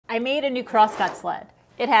I made a new crosscut sled.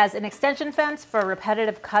 It has an extension fence for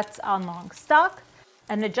repetitive cuts on long stock,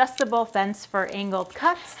 an adjustable fence for angled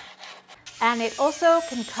cuts, and it also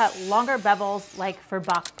can cut longer bevels like for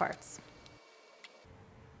box parts.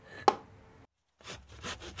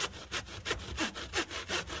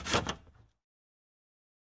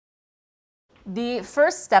 The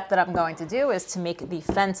first step that I'm going to do is to make the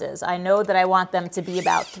fences. I know that I want them to be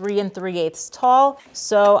about 3 3/8 tall,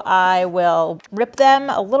 so I will rip them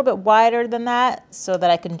a little bit wider than that so that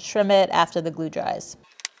I can trim it after the glue dries.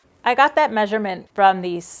 I got that measurement from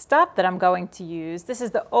the stop that I'm going to use. This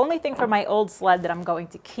is the only thing from my old sled that I'm going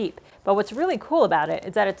to keep. But what's really cool about it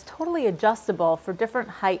is that it's totally adjustable for different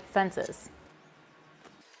height fences.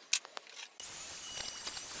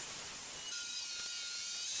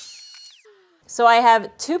 So I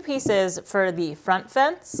have 2 pieces for the front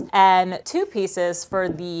fence and 2 pieces for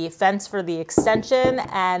the fence for the extension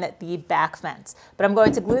and the back fence. But I'm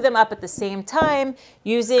going to glue them up at the same time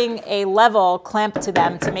using a level clamped to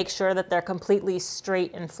them to make sure that they're completely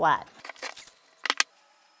straight and flat.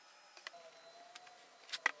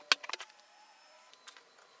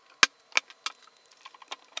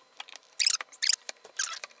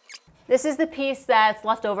 This is the piece that's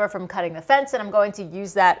left over from cutting the fence, and I'm going to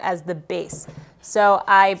use that as the base. So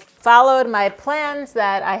I followed my plans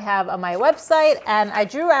that I have on my website, and I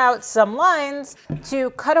drew out some lines to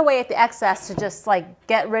cut away at the excess to just like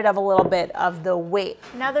get rid of a little bit of the weight.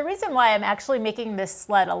 Now the reason why I'm actually making this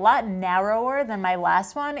sled a lot narrower than my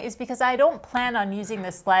last one is because I don't plan on using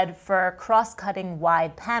this sled for cross-cutting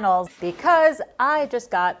wide panels because I just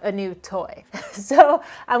got a new toy. So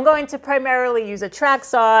I'm going to primarily use a track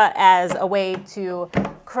saw as a way to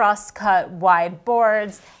cross-cut wide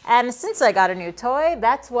boards, and since I got a new toy,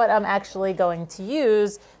 that's what I'm actually going to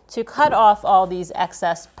use to cut off all these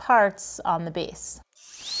excess parts on the base.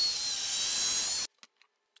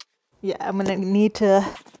 Yeah, I'm gonna need to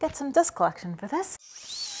get some dust collection for this.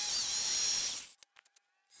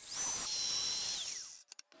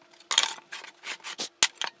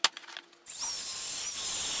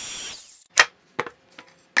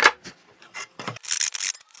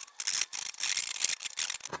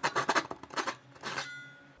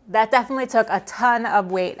 That definitely took a ton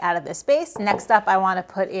of weight out of this base. Next up, I want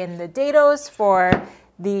to put in the dados for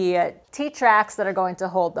the T-tracks that are going to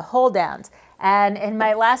hold the hold downs. And in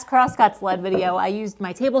my last crosscut sled video, I used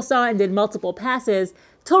my table saw and did multiple passes.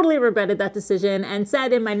 Totally regretted that decision and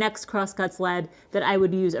said in my next crosscut sled that I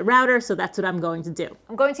would use a router, so that's what I'm going to do.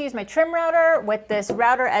 I'm going to use my trim router with this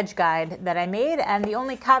router edge guide that I made, and the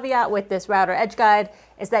only caveat with this router edge guide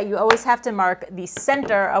is that you always have to mark the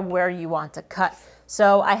center of where you want to cut.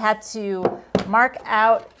 So I had to mark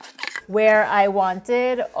out where I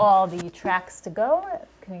wanted all the tracks to go.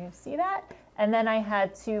 Can you see that? And then I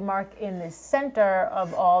had to mark in the center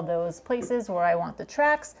of all those places where I want the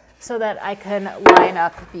tracks so that I can line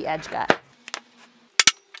up the edge guide.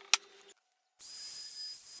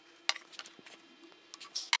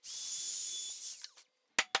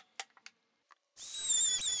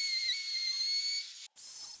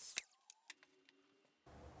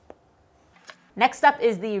 Next up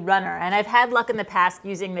is the runner, and I've had luck in the past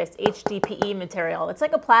using this HDPE material. It's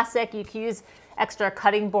like a plastic. You can use extra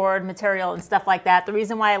cutting board material and stuff like that. The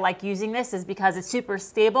reason why I like using this is because it's super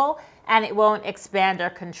stable and it won't expand or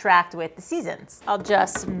contract with the seasons. I'll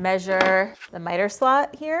just measure the miter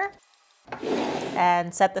slot here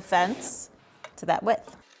and set the fence to that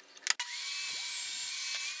width.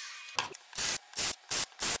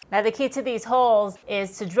 Now the key to these holes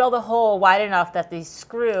is to drill the hole wide enough that the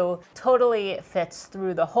screw totally fits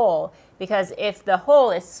through the hole. Because if the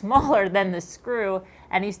hole is smaller than the screw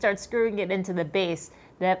and you start screwing it into the base,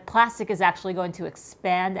 the plastic is actually going to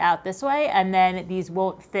expand out this way, and then these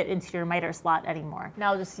won't fit into your miter slot anymore.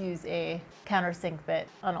 Now I'll just use a countersink bit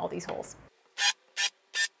on all these holes.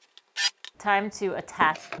 Time to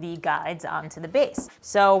attach the guides onto the base.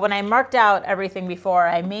 So when I marked out everything before,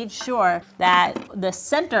 I made sure that the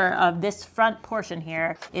center of this front portion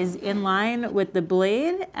here is in line with the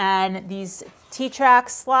blade, and these T-track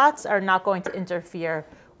slots are not going to interfere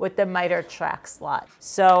with the miter track slot.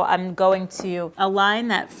 So I'm going to align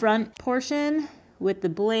that front portion with the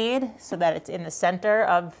blade so that it's in the center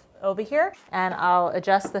of over here, and I'll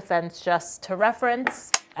adjust the fence just to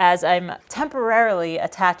reference as I'm temporarily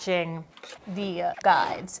attaching the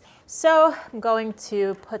guides. So I'm going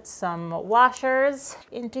to put some washers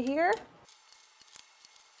into here.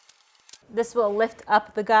 This will lift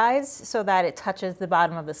up the guides so that it touches the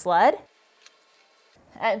bottom of the sled.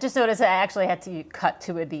 Just notice I actually had to cut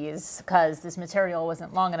 2 of these because this material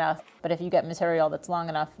wasn't long enough, but if you get material that's long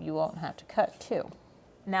enough, you won't have to cut 2.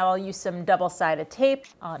 Now I'll use some double-sided tape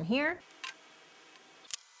on here.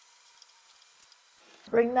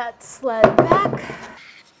 Bring that sled back.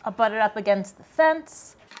 I'll butt it up against the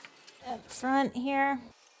fence at the front here.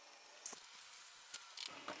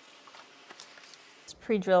 Just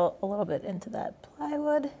pre-drill a little bit into that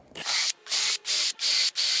plywood.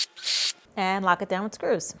 And lock it down with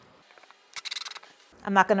screws.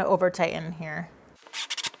 I'm not going to over tighten here.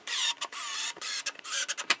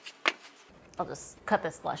 I'll just cut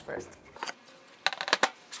this flush first.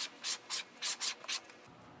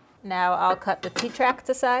 Now I'll cut the T-track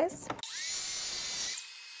to size.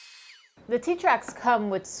 The T-tracks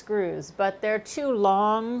come with screws, but they're too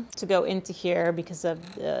long to go into here because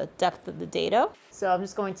of the depth of the dado. So I'm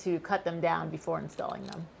just going to cut them down before installing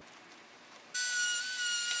them.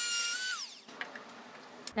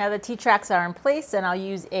 Now the T-tracks are in place, and I'll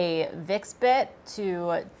use a Vicks bit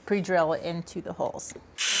to pre-drill into the holes.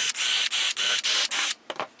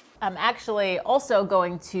 I'm actually also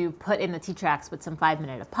going to put in the T-tracks with some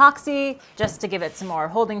 5-minute epoxy just to give it some more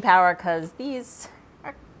holding power, because these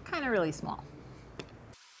are kind of really small.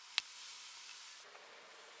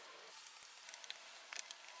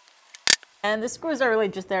 And the screws are really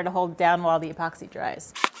just there to hold down while the epoxy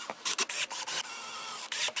dries.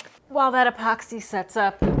 While that epoxy sets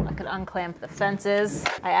up, I could unclamp the fences.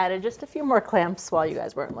 I added just a few more clamps while you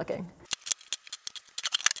guys weren't looking.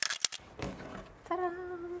 Ta-da!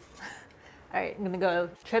 All right, I'm gonna go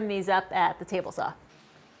trim these up at the table saw.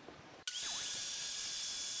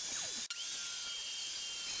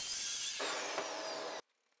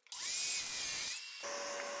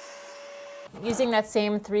 Using that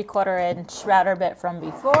same 3/4 inch router bit from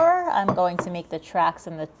before, I'm going to make the tracks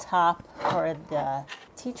in the top for the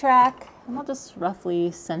T-track, and I'll just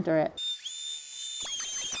roughly center it.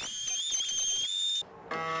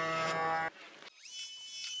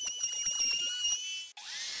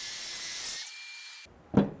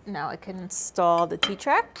 Now I can install the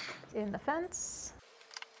T-track in the fence.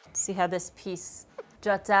 See how this piece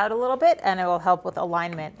juts out a little bit, and it will help with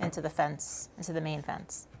alignment into the fence, into the main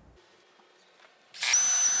fence.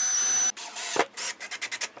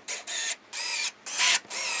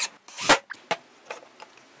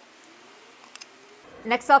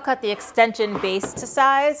 Next, I'll cut the extension base to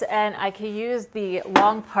size, and I can use the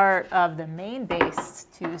long part of the main base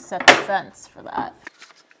to set the fence for that.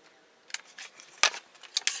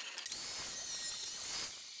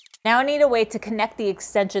 Now I need a way to connect the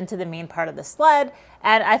extension to the main part of the sled,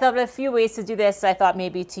 and I thought of a few ways to do this. I thought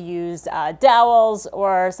maybe to use dowels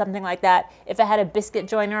or something like that. If I had a biscuit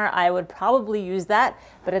joiner, I would probably use that,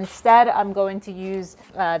 but instead I'm going to use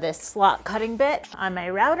this slot cutting bit on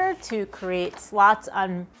my router to create slots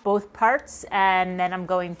on both parts, and then I'm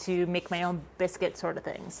going to make my own biscuit sort of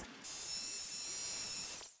things.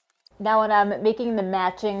 Now when I'm making the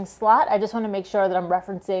matching slot, I just want to make sure that I'm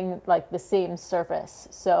referencing like the same surface.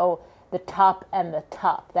 So the top and the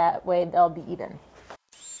top, that way they'll be even.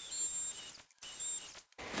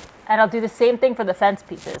 And I'll do the same thing for the fence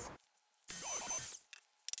pieces.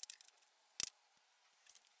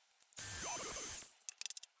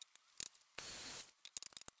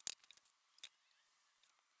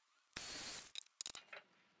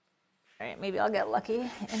 All right, maybe I'll get lucky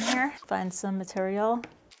in here, find some material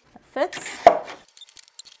fits.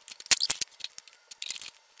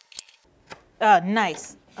 Oh,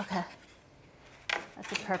 nice. Okay.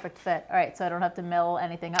 That's a perfect fit. All right, so I don't have to mill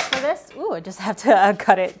anything up for this. Ooh, I just have to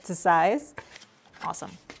cut it to size.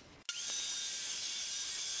 Awesome.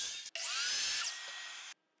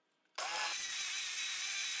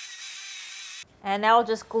 And now I'll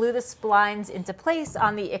just glue the splines into place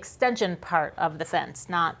on the extension part of the fence,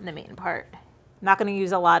 not the main part. I'm not going to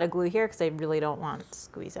use a lot of glue here because I really don't want it to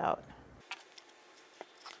squeeze out.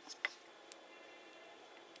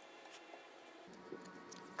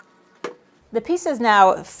 The pieces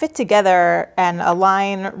now fit together and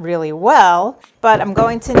align really well, but I'm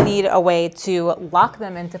going to need a way to lock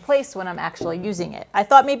them into place when I'm actually using it. I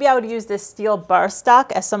thought maybe I would use this steel bar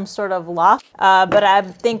stock as some sort of lock, but I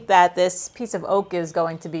think that this piece of oak is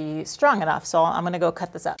going to be strong enough, so I'm going to go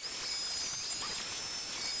cut this up.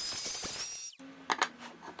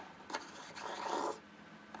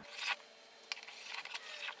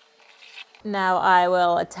 Now I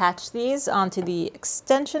will attach these onto the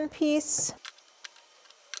extension piece.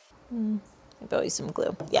 Maybe I'll use some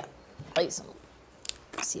glue. Yeah, I'll use some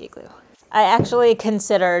CA glue. I actually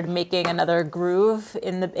considered making another groove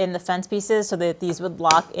in the fence pieces so that these would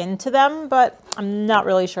lock into them, but I'm not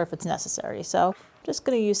really sure if it's necessary. So I'm just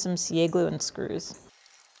going to use some CA glue and screws.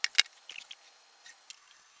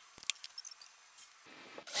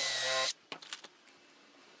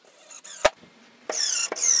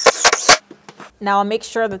 Now I'll make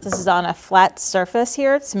sure that this is on a flat surface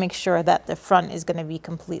here to make sure that the front is going to be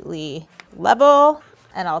completely level.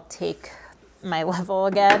 And I'll take my level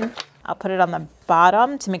again. I'll put it on the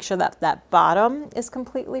bottom to make sure that that bottom is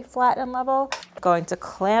completely flat and level. I'm going to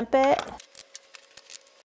clamp it.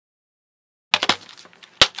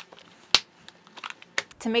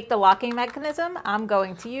 To make the locking mechanism, I'm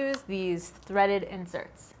going to use these threaded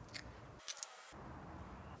inserts.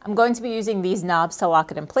 I'm going to be using these knobs to lock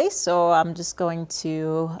it in place, so I'm just going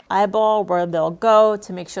to eyeball where they'll go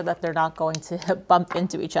to make sure that they're not going to bump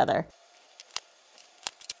into each other.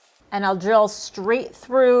 And I'll drill straight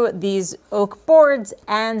through these oak boards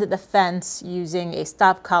and the fence using a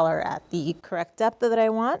stop collar at the correct depth that I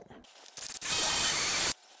want.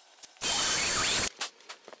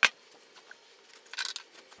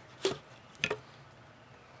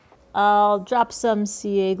 I'll drop some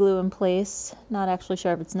CA glue in place, not actually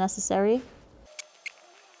sure if it's necessary.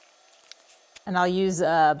 And I'll use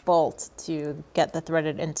a bolt to get the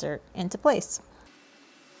threaded insert into place.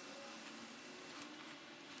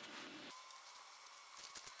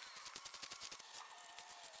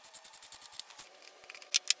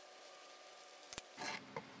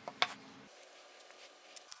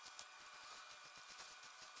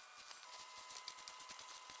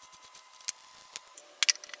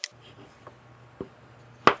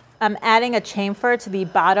 I'm adding a chamfer to the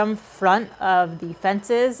bottom front of the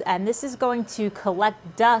fences, and this is going to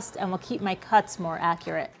collect dust and will keep my cuts more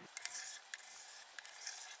accurate.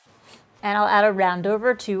 And I'll add a round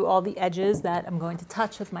over to all the edges that I'm going to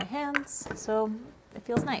touch with my hands, so it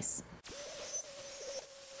feels nice.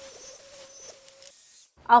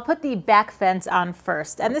 I'll put the back fence on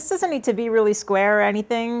first, and this doesn't need to be really square or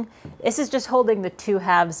anything. This is just holding the two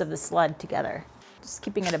halves of the sled together, just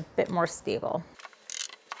keeping it a bit more stable.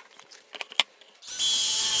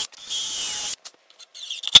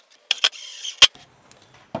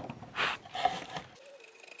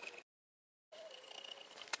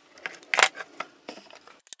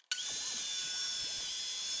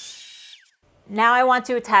 Now I want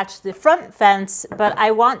to attach the front fence, but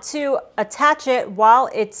I want to attach it while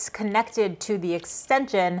it's connected to the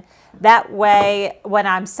extension. That way, when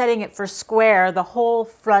I'm setting it for square, the whole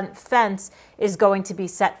front fence is going to be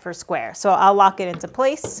set for square. So I'll lock it into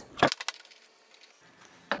place.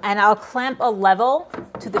 And I'll clamp a level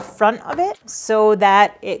to the front of it so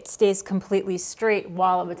that it stays completely straight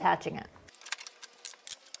while I'm attaching it.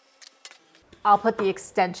 I'll put the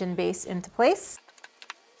extension base into place.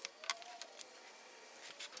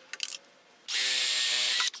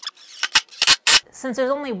 Since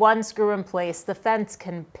there's only one screw in place, the fence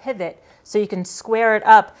can pivot so you can square it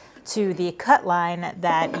up to the cut line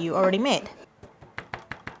that you already made.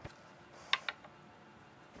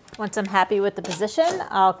 Once I'm happy with the position,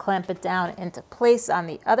 I'll clamp it down into place on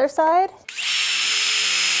the other side.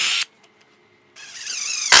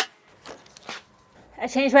 I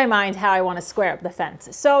changed my mind how I want to square up the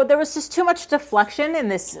fence. So there was just too much deflection in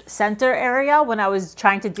this center area when I was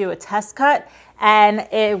trying to do a test cut, and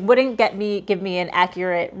it wouldn't give me an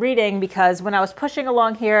accurate reading because when I was pushing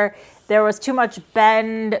along here, there was too much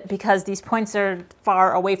bend because these points are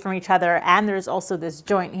far away from each other, and there's also this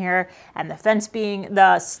joint here, and the fence being,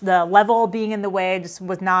 the level being in the way just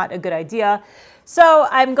was not a good idea. So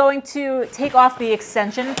I'm going to take off the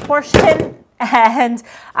extension portion and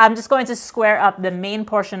I'm just going to square up the main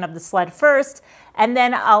portion of the sled first, and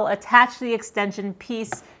then I'll attach the extension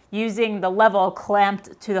piece using the level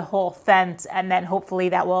clamped to the whole fence, and then hopefully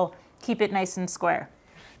that will keep it nice and square.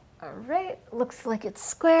 All right, looks like it's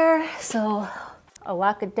square, so I'll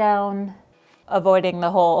lock it down, avoiding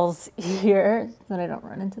the holes here so that I don't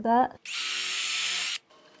run into that.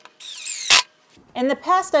 In the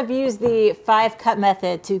past, I've used the 5-cut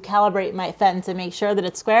method to calibrate my fence and make sure that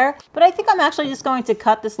it's square, but I think I'm actually just going to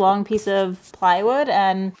cut this long piece of plywood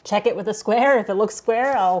and check it with a square. If it looks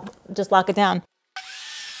square, I'll just lock it down.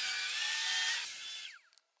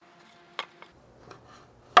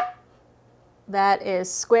 That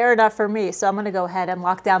is square enough for me, so I'm going to go ahead and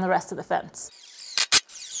lock down the rest of the fence.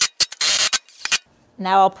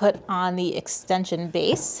 Now I'll put on the extension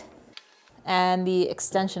base and the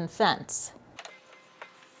extension fence,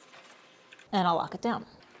 and I'll lock it down.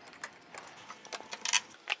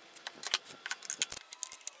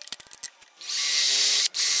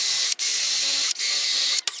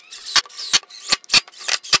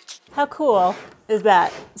 How cool is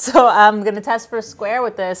that? So I'm gonna test for square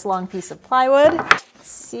with this long piece of plywood. Let's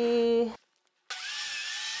see.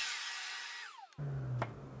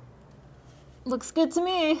 Looks good to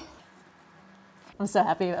me. I'm so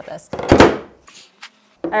happy about this.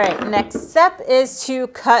 All right, next step is to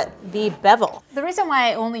cut the bevel. The reason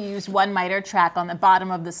why I only used one miter track on the bottom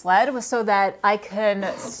of the sled was so that I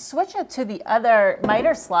can switch it to the other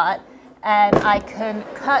miter slot and I can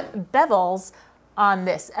cut bevels on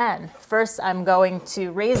this end. First, I'm going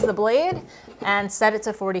to raise the blade and set it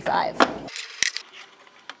to 45.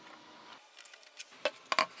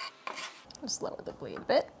 Just lower the blade a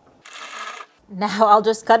bit. Now I'll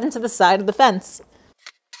just cut into the side of the fence.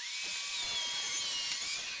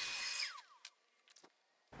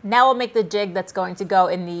 Now we'll make the jig that's going to go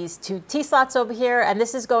in these two T-slots over here, and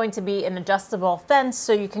this is going to be an adjustable fence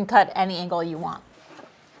so you can cut any angle you want.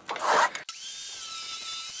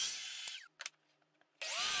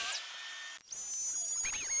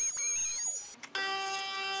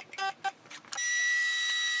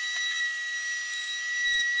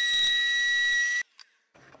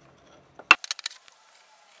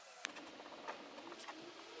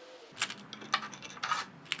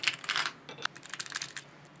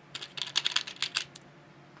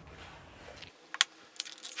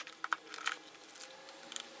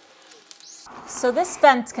 So this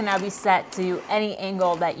fence can now be set to any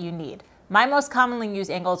angle that you need. My most commonly used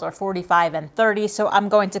angles are 45 and 30, so I'm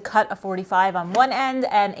going to cut a 45 on one end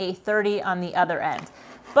and a 30 on the other end.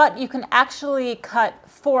 But you can actually cut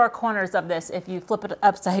 4 corners of this if you flip it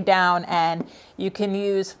upside down, and you can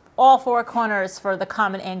use all 4 corners for the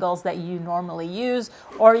common angles that you normally use,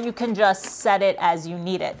 or you can just set it as you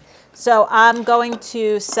need it. So I'm going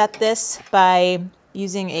to set this by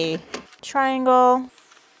using a triangle.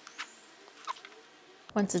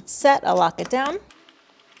 Once it's set, I'll lock it down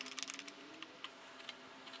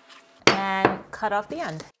and cut off the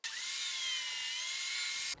end.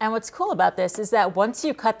 And what's cool about this is that once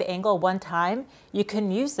you cut the angle one time, you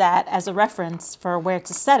can use that as a reference for where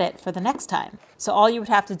to set it for the next time. So all you would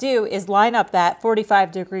have to do is line up that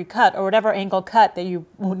 45-degree cut or whatever angle cut that you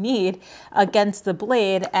will need against the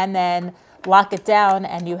blade and then lock it down,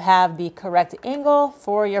 and you have the correct angle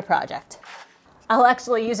for your project. I'll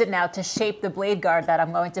actually use it now to shape the blade guard that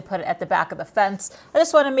I'm going to put at the back of the fence. I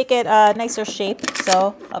just want to make it a nicer shape,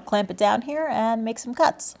 so I'll clamp it down here and make some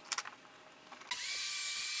cuts.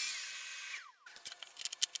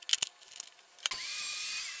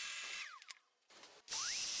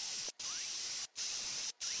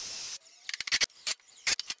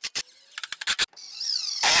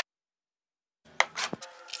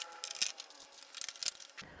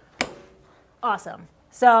 Awesome.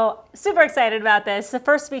 So super excited about this. The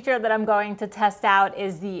first feature that I'm going to test out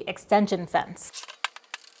is the extension fence.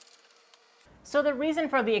 So the reason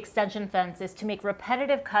for the extension fence is to make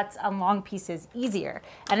repetitive cuts on long pieces easier.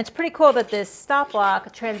 And it's pretty cool that this stop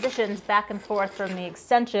block transitions back and forth from the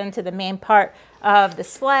extension to the main part of the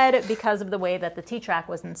sled because of the way that the T-track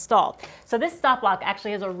was installed. So this stop block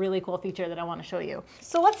actually has a really cool feature that I want to show you.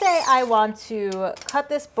 So let's say I want to cut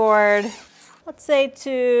this board, let's say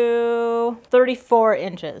to 34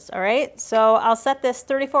 inches, all right? So I'll set this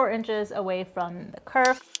 34 inches away from the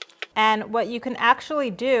curve. And what you can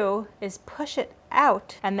actually do is push it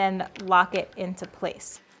out and then lock it into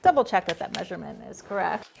place. Double check that that measurement is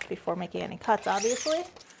correct before making any cuts, obviously.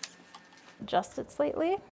 Adjust it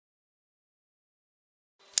slightly.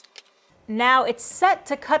 Now it's set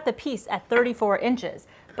to cut the piece at 34 inches,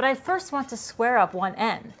 but I first want to square up one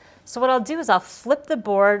end. So what I'll do is I'll flip the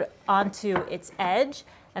board onto its edge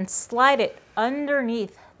and slide it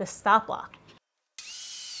underneath the stop block.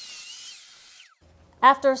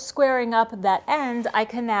 After squaring up that end, I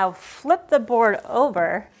can now flip the board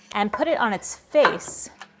over and put it on its face,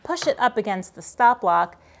 push it up against the stop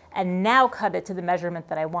block, and now cut it to the measurement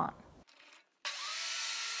that I want.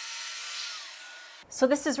 So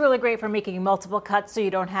this is really great for making multiple cuts so you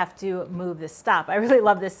don't have to move the stop. I really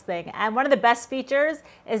love this thing. And one of the best features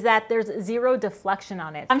is that there's zero deflection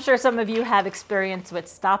on it. I'm sure some of you have experience with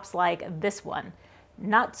stops like this one.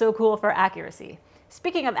 Not so cool for accuracy.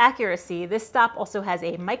 Speaking of accuracy, this stop also has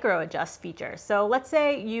a micro adjust feature. So let's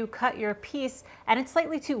say you cut your piece and it's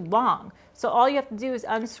slightly too long. So all you have to do is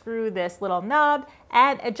unscrew this little knob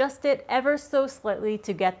and adjust it ever so slightly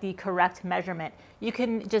to get the correct measurement. You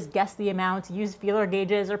can just guess the amount, use feeler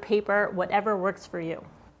gauges or paper, whatever works for you.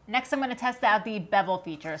 Next, I'm going to test out the bevel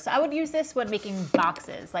feature. So I would use this when making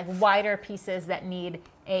boxes, like wider pieces that need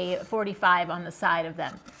a 45 on the side of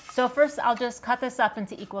them. So first, I'll just cut this up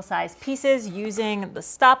into equal size pieces using the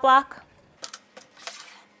stop block.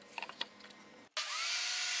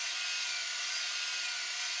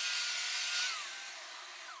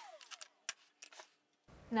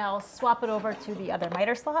 Now I'll swap it over to the other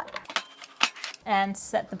miter slot and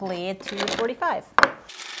set the blade to 45.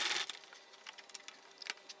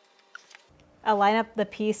 I'll line up the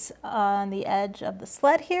piece on the edge of the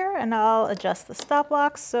sled here, and I'll adjust the stop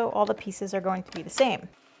blocks so all the pieces are going to be the same.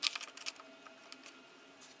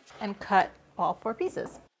 And cut all 4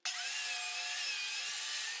 pieces.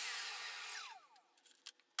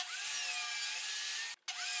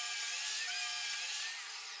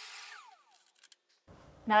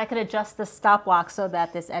 Now I could adjust the stop block so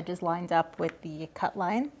that this edge is lined up with the cut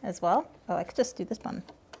line as well. Oh, I could just do this one.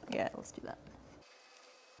 Yeah, let's do that.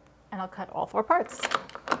 And I'll cut all 4 parts.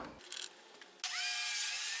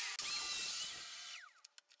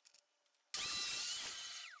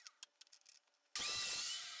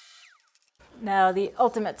 Now the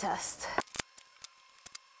ultimate test.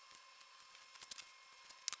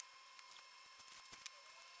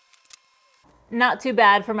 Not too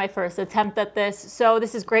bad for my first attempt at this. So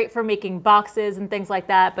this is great for making boxes and things like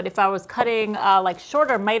that. But if I was cutting like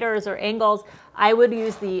shorter miters or angles, I would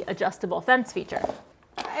use the adjustable fence feature.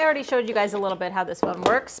 I already showed you guys a little bit how this one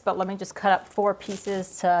works, but let me just cut up 4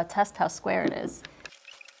 pieces to test how square it is.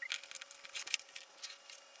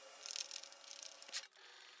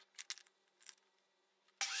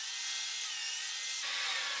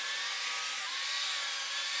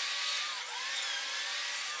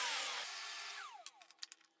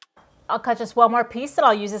 I'll cut just one more piece and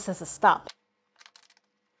I'll use this as a stop.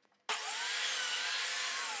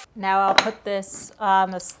 Now I'll put this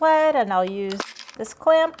on the sled and I'll use this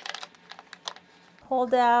clamp, pull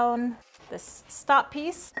down this stop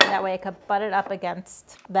piece. That way I could butt it up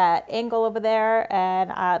against that angle over there,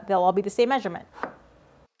 and they'll all be the same measurement.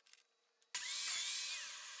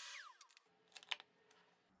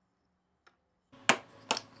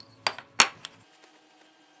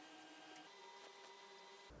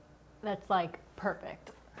 That's like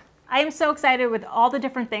perfect. I am so excited with all the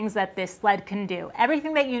different things that this sled can do.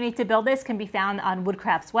 Everything that you need to build this can be found on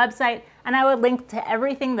WOODCRAFT's website, and I will link to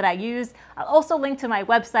everything that I used. I'll also link to my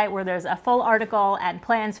website where there's a full article and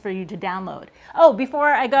plans for you to download. Oh,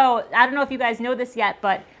 before I go, I don't know if you guys know this yet,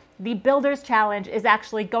 but the Builders Challenge is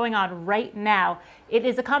actually going on right now. It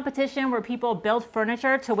is a competition where people build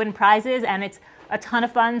furniture to win prizes, and it's a ton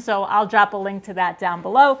of fun, so I'll drop a link to that down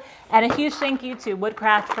below. And a huge thank you to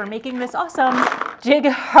WOODCRAFT for making this awesome Jig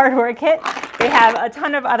Hardware Kit. They have a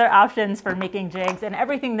ton of other options for making jigs and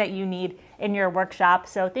everything that you need in your workshop.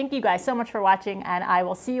 So thank you guys so much for watching, and I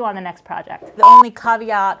will see you on the next project. The only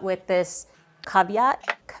caveat with this, how do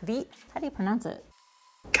you pronounce it?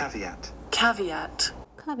 Caveat.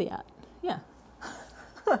 Caveat, yeah.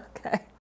 Okay.